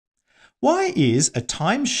why is a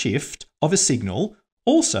time shift of a signal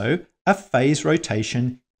also a phase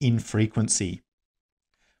rotation in frequency?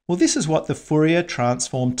 Well, this is what the Fourier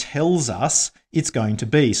transform tells us it's going to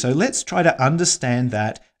be. So let's try to understand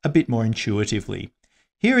that a bit more intuitively.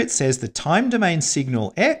 Here it says the time domain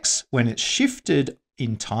signal x, when it's shifted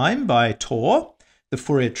in time by tau, the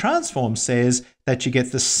Fourier transform says that you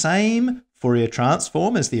get the same Fourier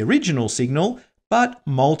transform as the original signal, but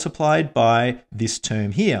multiplied by this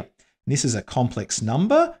term here. This is a complex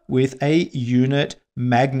number with a unit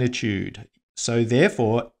magnitude. So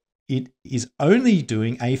therefore, it is only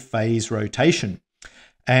doing a phase rotation.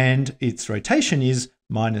 And its rotation is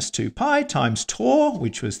minus 2 pi times tau,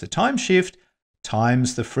 which was the time shift,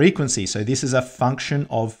 times the frequency. So this is a function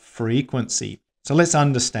of frequency. So let's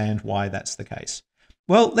understand why that's the case.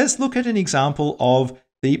 Well, let's look at an example of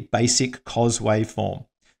the basic cos waveform.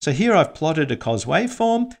 So here I've plotted a cos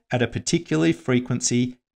waveform at a particular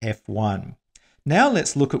frequency f1. Now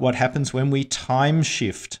let's look at what happens when we time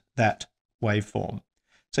shift that waveform.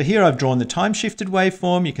 So here I've drawn the time shifted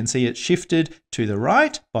waveform. You can see it's shifted to the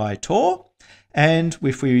right by tau. And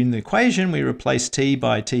if we're in the equation, we replace t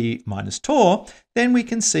by t minus tau, then we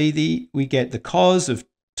can see we get the cos of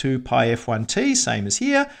 2 pi f1t, same as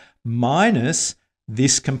here, minus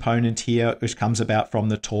this component here, which comes about from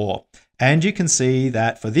the tau. And you can see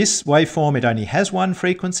that for this waveform, it only has one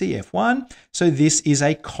frequency, f1. So this is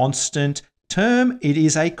a constant term. It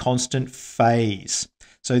is a constant phase.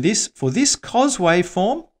 So for this cos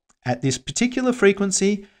waveform, at this particular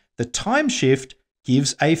frequency, the time shift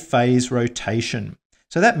gives a phase rotation.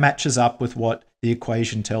 So that matches up with what the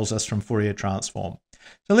equation tells us from Fourier transform.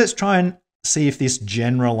 So let's try and see if this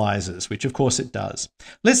generalizes, which of course it does.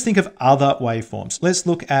 Let's think of other waveforms. Let's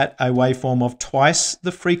look at a waveform of twice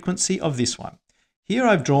the frequency of this one. Here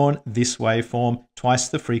I've drawn this waveform twice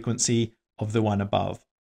the frequency of the one above.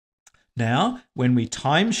 Now, when we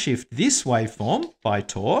time shift this waveform by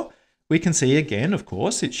tau, we can see again, of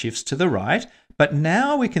course, it shifts to the right, but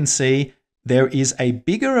now we can see there is a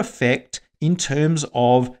bigger effect in terms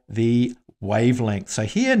of the wavelength. So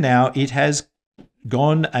here now it has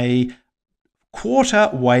gone a quarter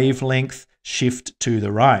wavelength shift to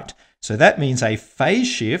the right. So that means a phase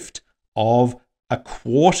shift of a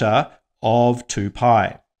quarter of 2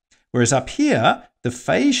 pi. Whereas up here, the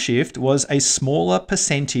phase shift was a smaller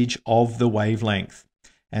percentage of the wavelength.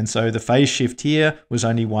 And so the phase shift here was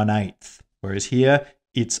only 1/8, whereas here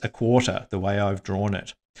it's a quarter, the way I've drawn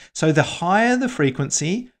it. So the higher the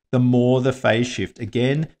frequency, the more the phase shift.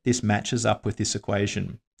 Again, this matches up with this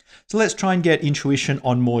equation. So let's try and get intuition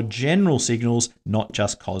on more general signals, not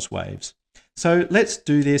just cos waves. So let's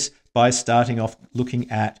do this by starting off looking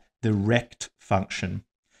at the rect function.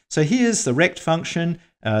 So here's the rect function,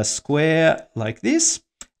 square like this.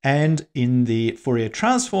 And in the Fourier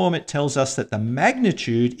transform, it tells us that the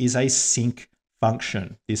magnitude is a sinc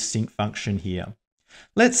function, this sinc function here.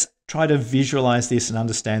 Let's try to visualize this and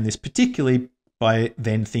understand this, particularly by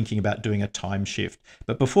then thinking about doing a time shift.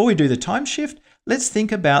 But before we do the time shift, let's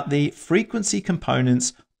think about the frequency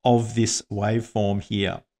components of this waveform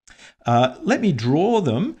here. Let me draw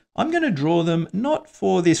them. I'm going to draw them not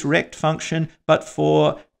for this rect function, but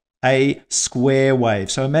for a square wave.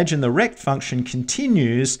 So imagine the rect function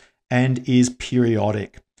continues and is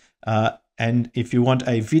periodic. And if you want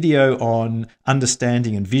a video on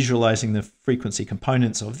understanding and visualizing the frequency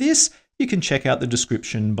components of this, you can check out the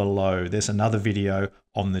description below. There's another video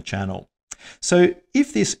on the channel. So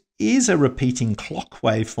if this is a repeating clock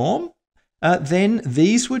waveform, then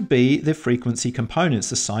these would be the frequency components,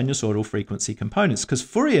 the sinusoidal frequency components, because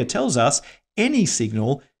Fourier tells us any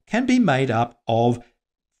signal can be made up of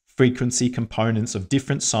frequency components of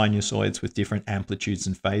different sinusoids with different amplitudes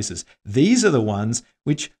and phases. These are the ones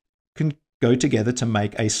which can go together to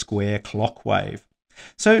make a square clock wave.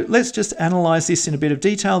 So let's just analyze this in a bit of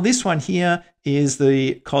detail. This one here is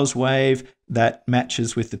the cos wave that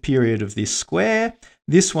matches with the period of this square.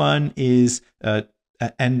 This one is,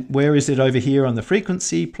 and where is it over here on the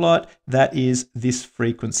frequency plot? That is this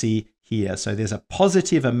frequency here. So there's a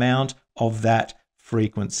positive amount of that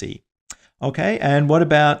frequency. Okay, and what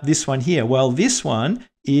about this one here? Well, this one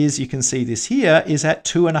is, you can see this here, is at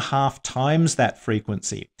 2.5 times that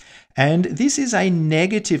frequency. And this is a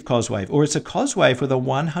negative cos wave, or it's a cos wave with a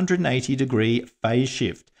 180-degree phase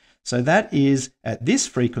shift. So that is at this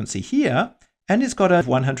frequency here, and it's got a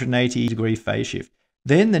 180-degree phase shift.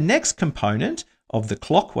 Then the next component of the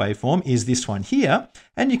clock waveform is this one here,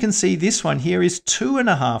 and you can see this one here is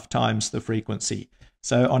 2.5 times the frequency.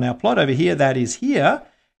 So on our plot over here, that is here.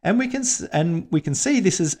 And we can see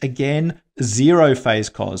this is again 0 phase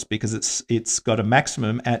cos because it's got a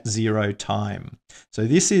maximum at 0 time. So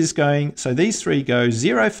this is going, so these three go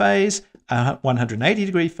 0 phase, 180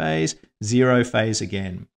 degree phase, 0 phase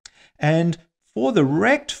again. And for the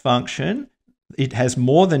rect function, it has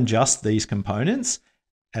more than just these components.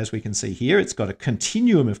 As we can see here, it's got a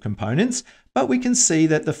continuum of components, but we can see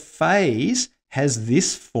that the phase has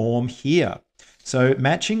this form here. So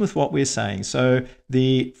matching with what we're saying. So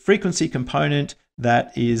the frequency component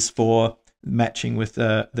that is for matching with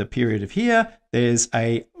the period of here, there's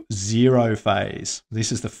a 0 phase.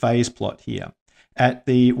 This is the phase plot here. At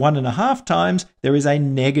the 1.5 times, there is a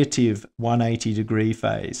negative 180 degree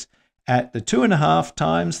phase. At the 2.5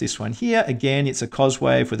 times, this one here, again, it's a cos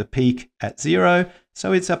wave with a peak at 0.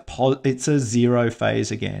 So it's a 0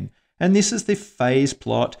 phase again. And this is the phase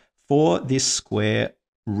plot for this square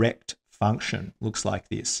rect function. Looks like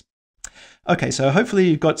this. Okay, so hopefully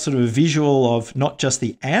you've got sort of a visual of not just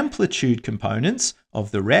the amplitude components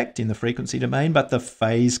of the rect in the frequency domain, but the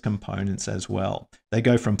phase components as well. They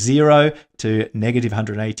go from 0 to negative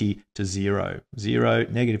 180 to 0. 0,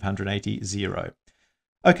 negative 180, 0.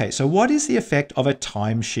 Okay, so what is the effect of a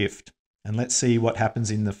time shift? And let's see what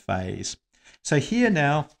happens in the phase. So here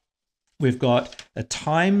now, we've got a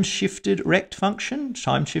time-shifted rect function,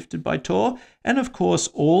 time-shifted by Tor, and of course,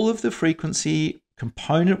 all of the frequency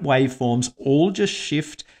component waveforms all just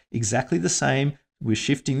shift exactly the same. We're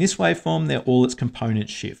shifting this waveform, they're all its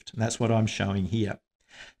components shift, and that's what I'm showing here.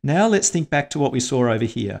 Now let's think back to what we saw over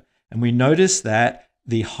here, and we notice that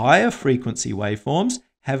the higher frequency waveforms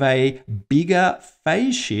have a bigger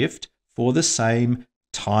phase shift for the same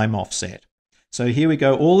time offset. So here we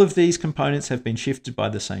go. All of these components have been shifted by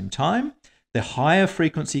the same time. The higher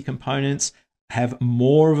frequency components have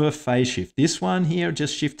more of a phase shift. This one here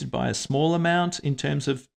just shifted by a small amount in terms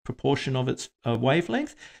of proportion of its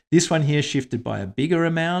wavelength. This one here shifted by a bigger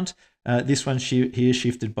amount. This one here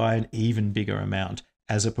shifted by an even bigger amount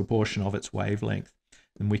as a proportion of its wavelength.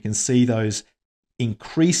 And we can see those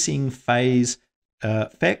increasing phase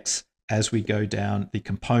effects as we go down the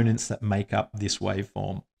components that make up this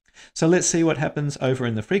waveform. So let's see what happens over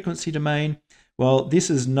in the frequency domain. Well, this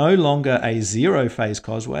is no longer a 0 phase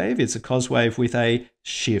cos wave. It's a cos wave with a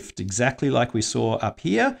shift, exactly like we saw up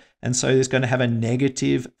here. And so it's going to have a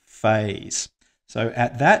negative phase. So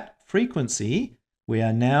at that frequency, we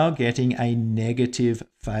are now getting a negative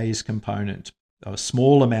phase component, a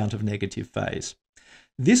small amount of negative phase.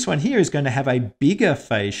 This one here is going to have a bigger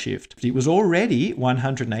phase shift. It was already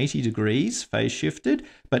 180 degrees phase shifted,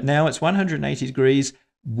 but now it's 180 degrees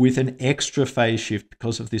with an extra phase shift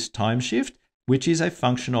because of this time shift, which is a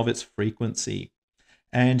function of its frequency.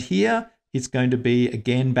 And here it's going to be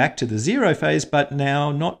again back to the 0 phase, but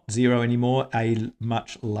now not 0 anymore, a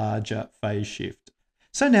much larger phase shift.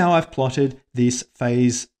 So now I've plotted this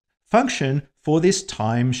phase function for this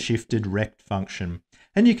time shifted rect function.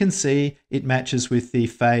 And you can see it matches with the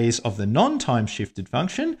phase of the non-time shifted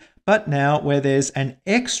function, but now where there's an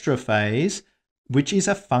extra phase, which is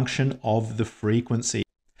a function of the frequency.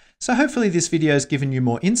 So hopefully this video has given you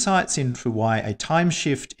more insights into why a time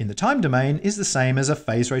shift in the time domain is the same as a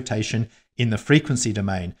phase rotation in the frequency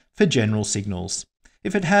domain for general signals.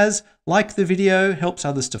 If it has, like the video, helps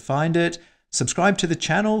others to find it, subscribe to the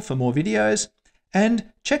channel for more videos,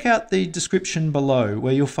 and check out the description below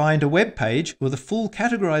where you'll find a web page with a full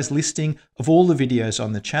categorized listing of all the videos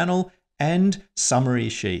on the channel and summary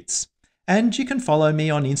sheets. And you can follow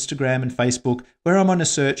me on Instagram and Facebook where I'm on a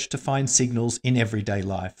search to find signals in everyday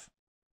life.